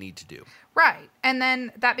didn't need to do. Right. And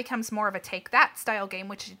then that becomes more of a take that style game,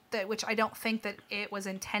 which I don't think that it was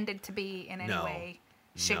intended to be in any way,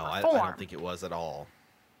 shape, or form. I don't think it was at all.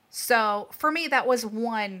 So for me, that was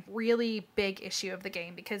one really big issue of the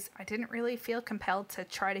game, because I didn't really feel compelled to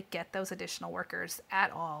try to get those additional workers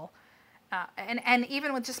at all. And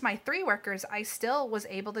even with just my 3 workers, I still was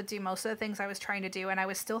able to do most of the things I was trying to do, and I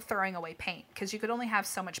was still throwing away paint, because you could only have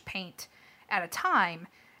so much paint at a time.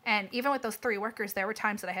 And even with those 3 workers, there were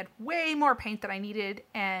times that I had way more paint than I needed,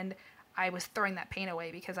 and I was throwing that paint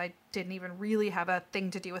away because I didn't even really have a thing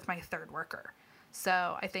to do with my 3rd worker.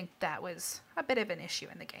 So I think that was a bit of an issue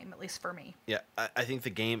in the game, at least for me. Yeah, I think the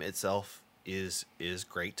game itself is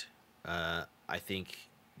great. I think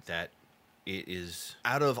that it is,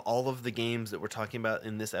 out of all of the games that we're talking about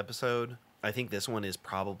in this episode, I think this one is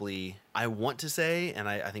probably, I want to say, and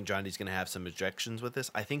I think Johnny's going to have some objections with this,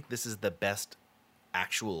 I think this is the best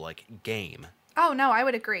actual, like, game. Oh, no, I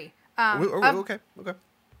would agree. Okay.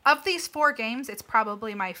 Of these 4 games, it's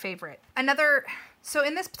probably my favorite. So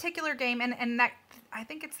in this particular game, and that, I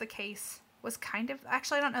think it's the case, was kind of,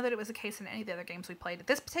 actually I don't know that it was the case in any of the other games we played.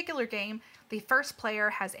 This particular game, the first player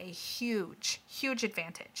has a huge, huge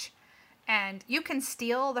advantage. And you can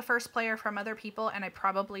steal the first player from other people, and I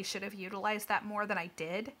probably should have utilized that more than I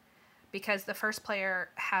did, because the first player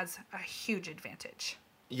has a huge advantage.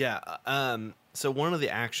 Yeah. So one of the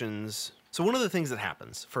things that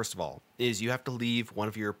happens, first of all, is you have to leave one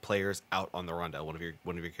of your players out on the rondo, one of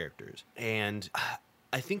your characters. And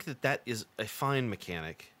I think that is a fine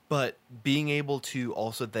mechanic, but being able to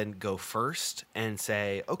also then go first and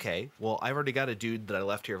say, okay, well, I've already got a dude that I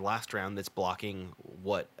left here last round that's blocking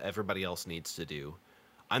what everybody else needs to do.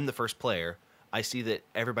 I'm the first player. I see that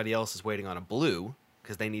everybody else is waiting on a blue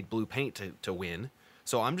because they need blue paint to win.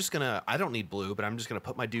 So I don't need blue, but I'm just going to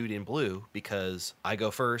put my dude in blue because I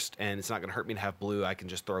go first and it's not going to hurt me to have blue. I can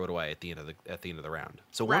just throw it away at the end of the round.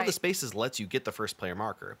 So one of the spaces lets you get the first player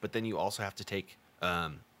marker, but then you also have to take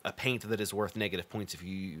a paint that is worth negative points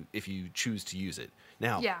if you choose to use it.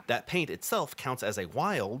 Now, that paint itself counts as a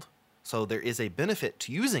wild, so there is a benefit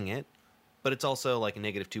to using it, but it's also like a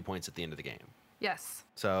negative 2 points at the end of the game. Yes.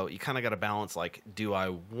 So you kind of got to balance, like, do I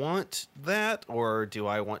want that, or do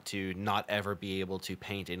I want to not ever be able to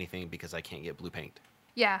paint anything because I can't get blue paint?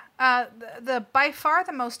 Yeah. The by far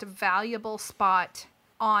the most valuable spot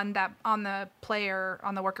on the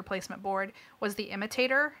worker placement board was the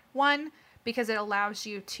imitator one, because it allows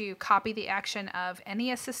you to copy the action of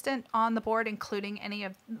any assistant on the board, including any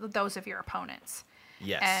of those of your opponents.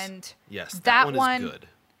 Yes. And yes, that one is good.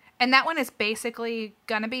 And that one is basically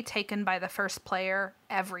going to be taken by the first player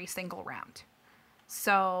every single round.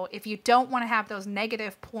 So if you don't want to have those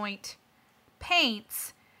negative point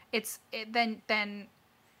paints, then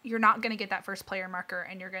you're not going to get that first player marker,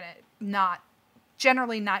 and you're going to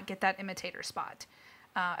generally not get that imitator spot.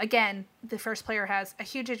 Again, the first player has a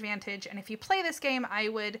huge advantage, and if you play this game, I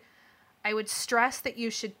would stress that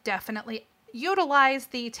you should definitely utilize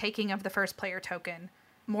the taking of the first player token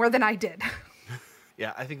more than I did.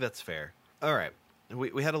 Yeah, I think that's fair. All right.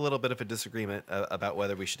 We had a little bit of a disagreement about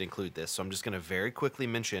whether we should include this, so I'm just going to very quickly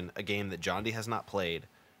mention a game that John D has not played,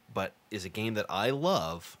 but is a game that I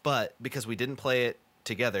love, but because we didn't play it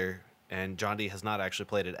together, and John D has not actually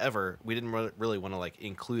played it ever, we didn't really want to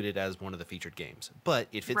include it as one of the featured games. But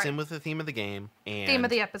it fits in with the theme of the game and theme of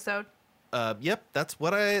the episode. Yep, that's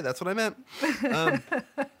what I meant.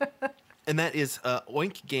 And that is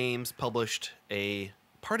Oink Games published a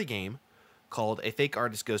party game called A Fake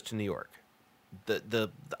Artist Goes to New York.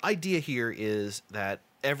 The idea here is that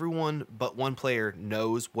everyone but one player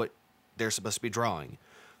knows what they're supposed to be drawing.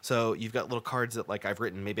 So you've got little cards that I've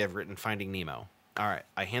written Finding Nemo. All right,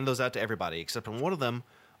 I hand those out to everybody, except on one of them,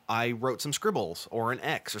 I wrote some scribbles or an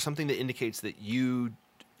X or something that indicates that you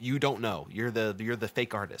don't know. You're the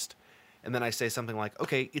fake artist. And then I say something like,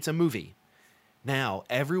 okay, it's a movie. Now,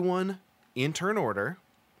 everyone in turn order,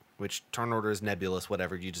 which turn order is nebulous,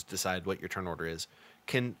 whatever, you just decide what your turn order is,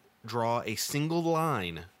 can draw a single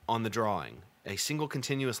line on the drawing, a single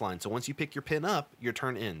continuous line. So once you pick your pin up, your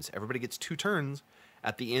turn ends. Everybody gets 2 turns.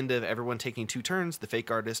 At the end of everyone taking 2 turns, the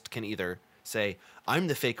fake artist can either say, I'm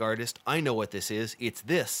the fake artist, I know what this is, it's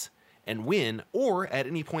this, and win, or at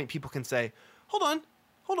any point people can say, hold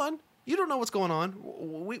on, you don't know what's going on,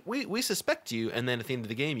 we suspect you, and then at the end of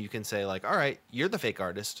the game you can say all right, you're the fake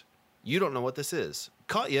artist, you don't know what this is,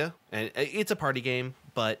 caught you. And it's a party game,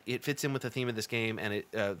 but it fits in with the theme of this game and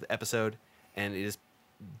the episode, and it is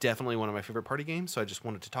definitely one of my favorite party games, so I just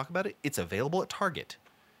wanted to talk about it. It's available at Target.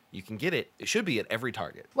 You can get it. It should be at every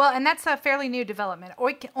Target. Well, and that's a fairly new development.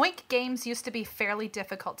 Oink Games used to be fairly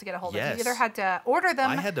difficult to get a hold of. You either had to order them.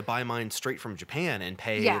 I had to buy mine straight from Japan and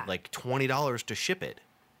pay $20 to ship it.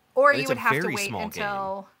 Or you would have to wait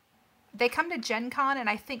until they come to Gen Con, and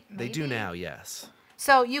I think maybe. They do now, yes.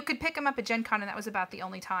 So you could pick them up at Gen Con, and that was about the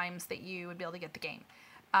only times that you would be able to get the game.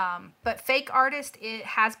 But Fake Artist, it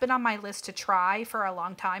has been on my list to try for a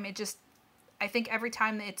long time. I think every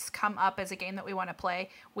time it's come up as a game that we want to play,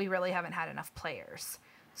 we really haven't had enough players.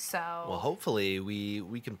 So well, hopefully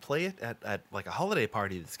we can play it at a holiday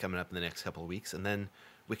party that's coming up in the next couple of weeks, and then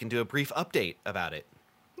we can do a brief update about it.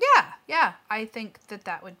 Yeah. I think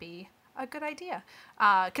that would be a good idea,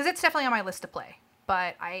 because it's definitely on my list to play.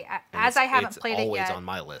 But I haven't played it yet. It's always on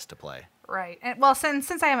my list to play. Right. And well,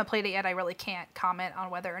 since I haven't played it yet, I really can't comment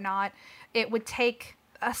on whether or not it would take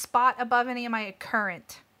a spot above any of my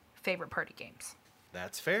current favorite party games.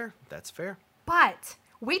 That's fair. But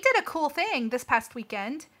we did a cool thing this past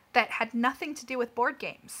weekend that had nothing to do with board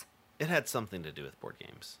games. It had something to do with board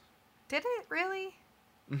games. Did it really?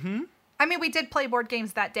 Mm-hmm. I mean, we did play board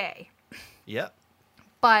games that day. Yep.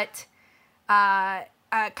 But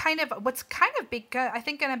kind of what's kind of big, I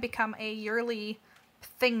think, going to become a yearly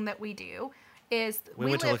thing that we do is we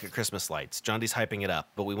went to look at Christmas lights. John D's hyping it up,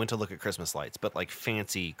 but we went to look at Christmas lights, but like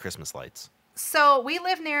fancy Christmas lights. So we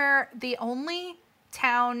live near the only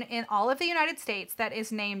town in all of the United States that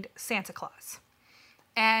is named Santa Claus.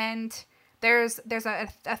 And there's a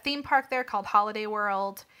theme park there called Holiday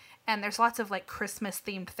World, and there's lots of like Christmas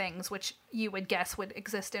themed things, which you would guess would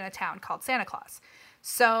exist in a town called Santa Claus.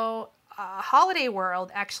 So Holiday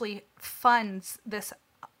World actually funds this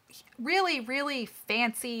really, really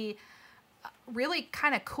fancy, really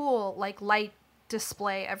kind of cool like light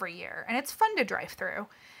display every year. And it's fun to drive through.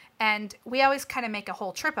 And we always kind of make a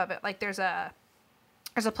whole trip of it. Like there's a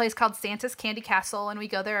place called Santa's Candy Castle, and we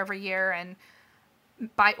go there every year and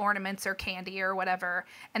buy ornaments or candy or whatever.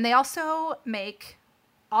 And they also make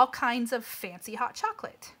all kinds of fancy hot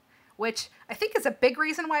chocolate, which I think is a big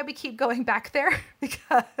reason why we keep going back there,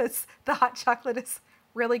 because the hot chocolate is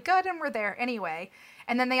really good and we're there anyway.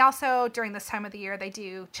 And then they also, during this time of the year, they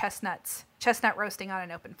do chestnut roasting on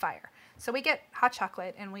an open fire. So we get hot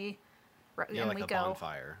chocolate and we like a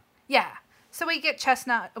bonfire. Yeah. So we get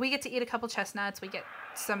to eat a couple chestnuts. We get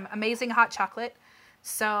some amazing hot chocolate.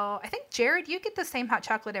 So I think, Jared, you get the same hot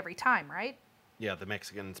chocolate every time, right? Yeah, the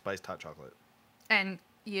Mexican spiced hot chocolate. And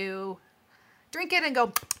you drink it and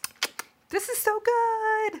go, this is so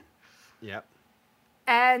good. Yep.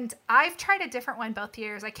 And I've tried a different one both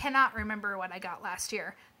years. I cannot remember what I got last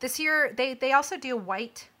year. This year, they also do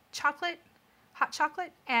white chocolate, hot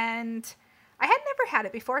chocolate. And I had never had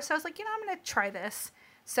it before, so I was like, I'm going to try this.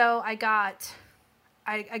 So I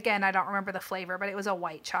don't remember the flavor, but it was a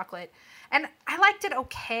white chocolate. And I liked it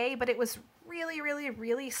okay, but it was really, really,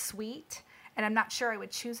 really sweet. And I'm not sure I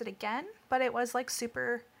would choose it again, but it was like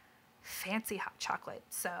super fancy hot chocolate.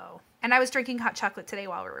 So, and I was drinking hot chocolate today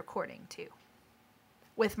while we were recording too,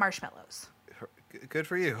 with marshmallows. Good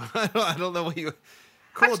for you. I don't know what you...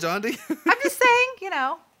 Cool, John D. I'm just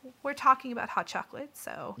saying, we're talking about hot chocolate,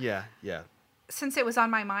 so... Yeah. Since it was on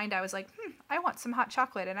my mind, I was like, I want some hot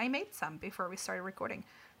chocolate, and I made some before we started recording.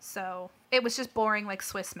 So it was just boring like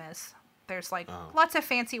Swiss Miss. There's lots of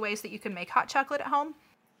fancy ways that you can make hot chocolate at home.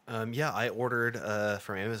 Yeah, I ordered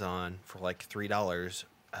from Amazon for like $3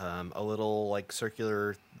 a little like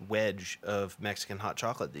circular wedge of Mexican hot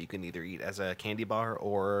chocolate that you can either eat as a candy bar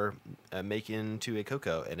or make into a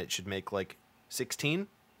cocoa, and it should make like 16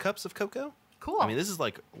 cups of cocoa. Cool. I mean, this is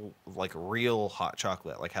like real hot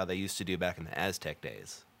chocolate, like how they used to do back in the Aztec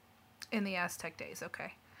days. In the Aztec days,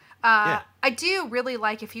 okay. Yeah. I do really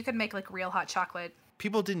like if you could make like real hot chocolate.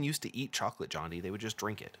 People didn't used to eat chocolate, Johnny. They would just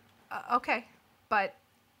drink it. Okay. But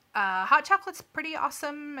hot chocolate's pretty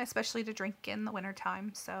awesome, especially to drink in the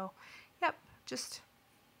wintertime. So, yep, just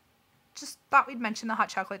thought we'd mention the hot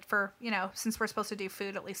chocolate for, since we're supposed to do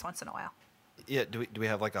food at least once in a while. Yeah, do we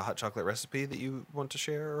have like a hot chocolate recipe that you want to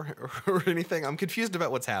share or anything? I'm confused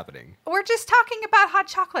about what's happening. We're just talking about hot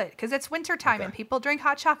chocolate because it's wintertime and people drink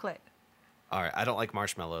hot chocolate. All right, I don't like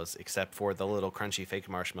marshmallows except for the little crunchy fake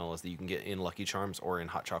marshmallows that you can get in Lucky Charms or in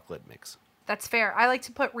hot chocolate mix. That's fair. I like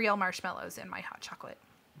to put real marshmallows in my hot chocolate.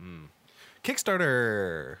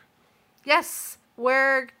 Kickstarter. Yes,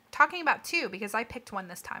 we're talking about two because I picked one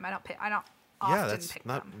this time. I don't often pick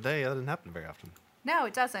them. That doesn't happen very often. No,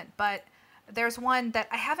 it doesn't. But there's one that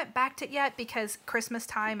I haven't backed it yet because Christmas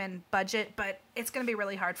time and budget, but it's going to be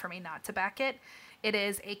really hard for me not to back it. It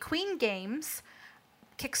is a Queen Games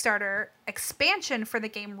Kickstarter expansion for the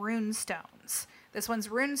game Runestones. This one's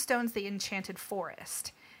Runestones: The Enchanted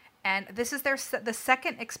Forest. And this is the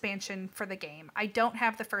second expansion for the game. I don't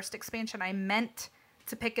have the first expansion. I meant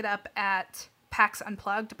to pick it up at PAX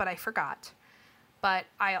Unplugged, but I forgot. But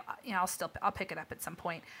I'll pick it up at some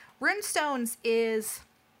point. Runestones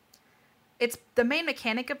it's the main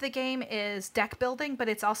mechanic of the game is deck building, but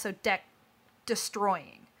it's also deck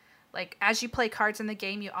destroying. Like, as you play cards in the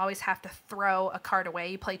game, you always have to throw a card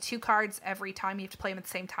away. You play 2 cards every time. You have to play them at the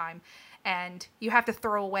same time. And you have to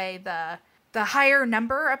throw away the higher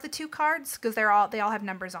number of the 2 cards because they all have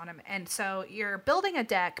numbers on them. And so you're building a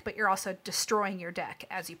deck, but you're also destroying your deck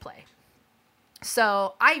as you play.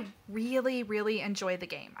 So I really, really enjoy the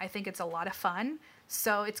game. I think it's a lot of fun.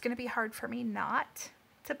 So it's going to be hard for me not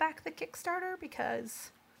to back the Kickstarter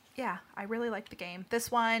because, yeah, I really like the game.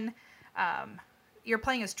 This one, you're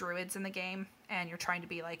playing as druids in the game, and you're trying to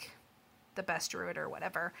be like the best druid or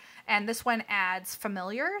whatever. And this one adds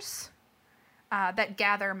familiars that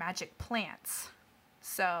gather magic plants.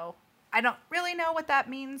 So I don't really know what that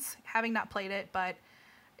means, having not played it, but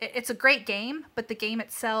it's a great game. But the game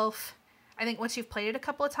itself, I think once you've played it a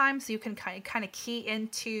couple of times, you can kind of key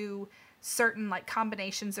into certain like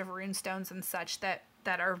combinations of rune stones and such that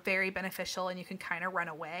are very beneficial, and you can kind of run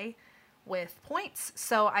away with points.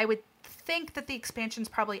 So I would think that the expansions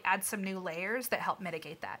probably add some new layers that help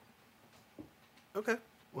mitigate that. Okay.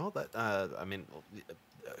 Well, that I mean,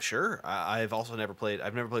 sure. I've also never played.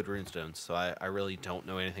 I've never played Runestones, so I really don't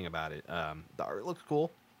know anything about it. The art looks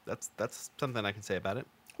cool. That's something I can say about it.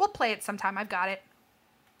 We'll play it sometime. I've got it.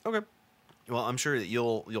 Okay. Well, I'm sure that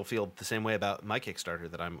you'll feel the same way about my Kickstarter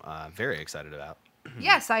that I'm very excited about.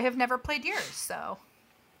 Yes, I have never played yours, so.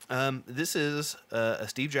 This is a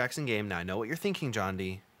Steve Jackson game. Now, I know what you're thinking, John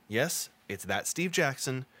D. Yes, it's that Steve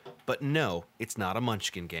Jackson, but no, it's not a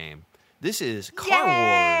Munchkin game. This is Car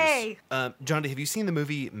Yay! Wars. John D, have you seen the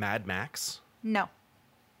movie Mad Max? No.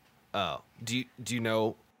 Oh, do you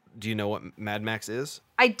know what Mad Max is?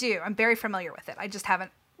 I do. I'm very familiar with it. I just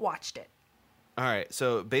haven't watched it. All right,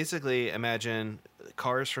 so basically, imagine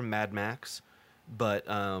cars from Mad Max, but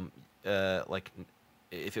like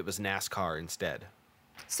if it was NASCAR instead.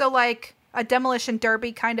 So like a demolition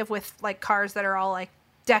derby, kind of with like cars that are all like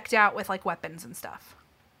decked out with like weapons and stuff.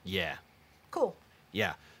 Yeah. Cool.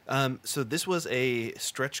 Yeah. So this was a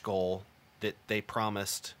stretch goal that they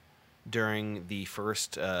promised during the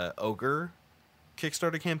first Ogre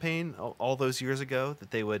Kickstarter campaign all those years ago,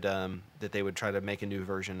 that they would try to make a new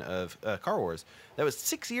version of Car Wars. That was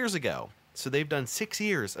 6 years ago. So they've done 6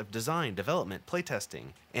 years of design, development,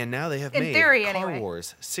 playtesting, and now they have made Car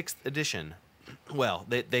Wars 6th edition. Well,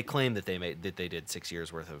 they claim that they did 6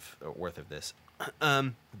 years worth of this.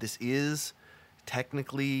 This is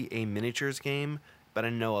technically a miniatures game, but I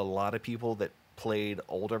know a lot of people that played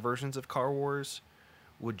older versions of Car Wars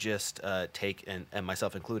would just take, and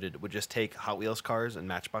myself included, would just take Hot Wheels cars and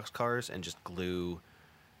Matchbox cars and just glue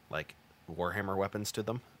like Warhammer weapons to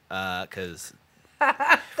them. Because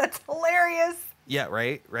that's hilarious. Yeah,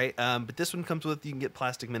 right. But this one comes with, you can get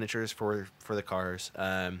plastic miniatures for the cars.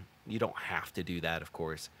 You don't have to do that, of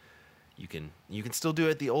course. You can still do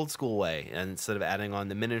it the old school way, and instead of adding on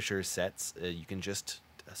the miniature sets, you can just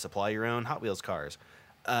supply your own Hot Wheels cars.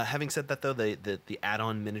 Having said that, though, the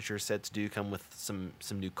add-on miniature sets do come with some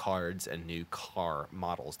new cards and new car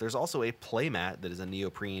models. There's also a playmat that is a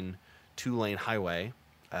neoprene 2-lane highway,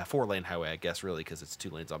 4-lane highway, I guess, really, because it's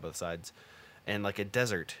 2 lanes on both sides, and like a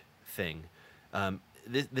desert thing.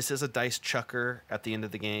 This is a dice chucker at the end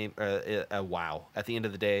of the game. At the end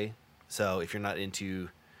of the day. So if you're not into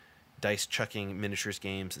dice chucking miniatures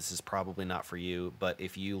games, this is probably not for you. But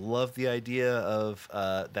if you love the idea of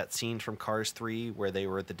that scene from Cars 3 where they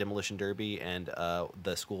were at the demolition derby and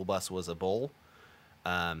the school bus was a bull,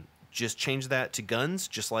 just change that to guns,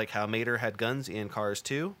 just like how Mater had guns in Cars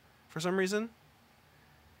 2 for some reason.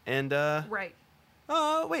 And right.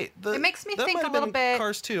 Wait. It makes me think a little bit.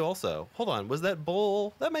 Cars 2 also. Hold on. Was that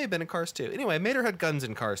bull? That may have been in Cars 2. Anyway, Mater had guns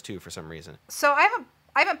in Cars 2 for some reason. So I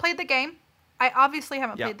haven't played the game. I obviously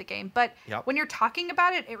haven't played the game, but when you're talking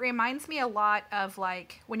about it, it reminds me a lot of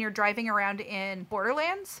like when you're driving around in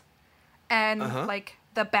Borderlands and like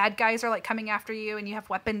the bad guys are like coming after you and you have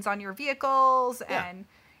weapons on your vehicles and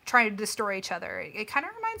trying to destroy each other. It kind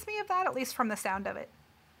of reminds me of that, at least from the sound of it.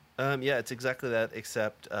 Yeah, it's exactly that,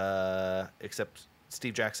 except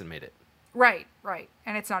Steve Jackson made it. Right.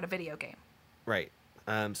 And it's not a video game. Right.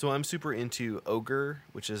 So I'm super into Ogre,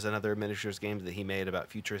 which is another miniatures game that he made about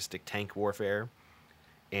futuristic tank warfare.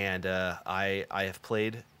 And I have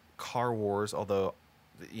played Car Wars, although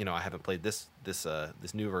I haven't played this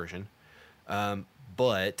new version.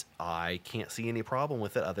 But I can't see any problem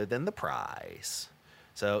with it other than the price.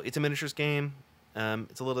 So it's a miniatures game.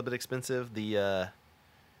 It's a little bit expensive. The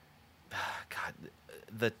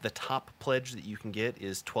top pledge that you can get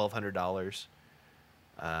is $1,200.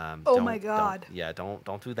 Oh my God!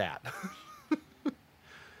 Don't do that.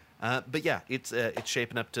 But yeah, it's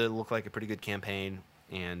shaping up to look like a pretty good campaign,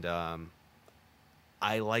 and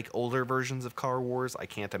I like older versions of Car Wars. I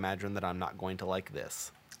can't imagine that I'm not going to like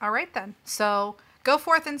this. All right then. So go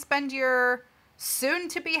forth and spend your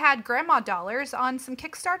soon-to-be-had grandma dollars on some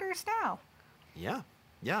Kickstarters now. Yeah.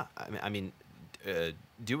 I mean,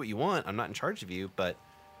 do what you want. I'm not in charge of you, but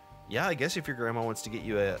yeah, I guess if your grandma wants to get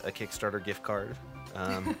you a Kickstarter gift card.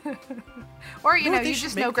 Or, you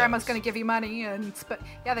just know grandma's going to give you money.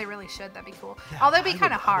 Yeah, they really should. That'd be cool. Yeah, although it'd be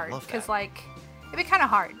kind of hard because,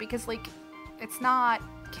 it's not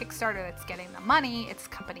Kickstarter that's getting the money, it's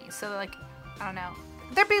companies. So, I don't know.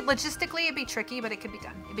 Logistically, it'd be tricky, but it could be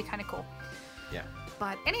done. It'd be kind of cool. Yeah.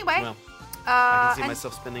 But anyway. Well, I can see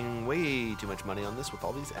myself spending way too much money on this with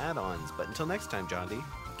all these add-ons. But until next time, John D.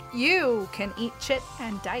 You can eat chit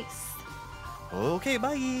and dice. Okay,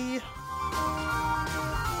 bye.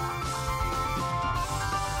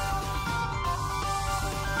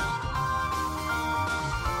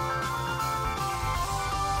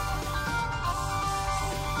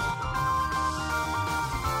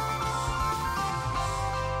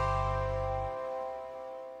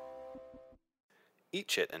 Eat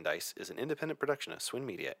Chit and Dice is an independent production of Swin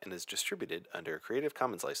Media and is distributed under a Creative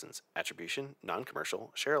Commons license. Attribution,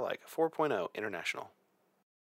 non-commercial, share alike 4.0 international.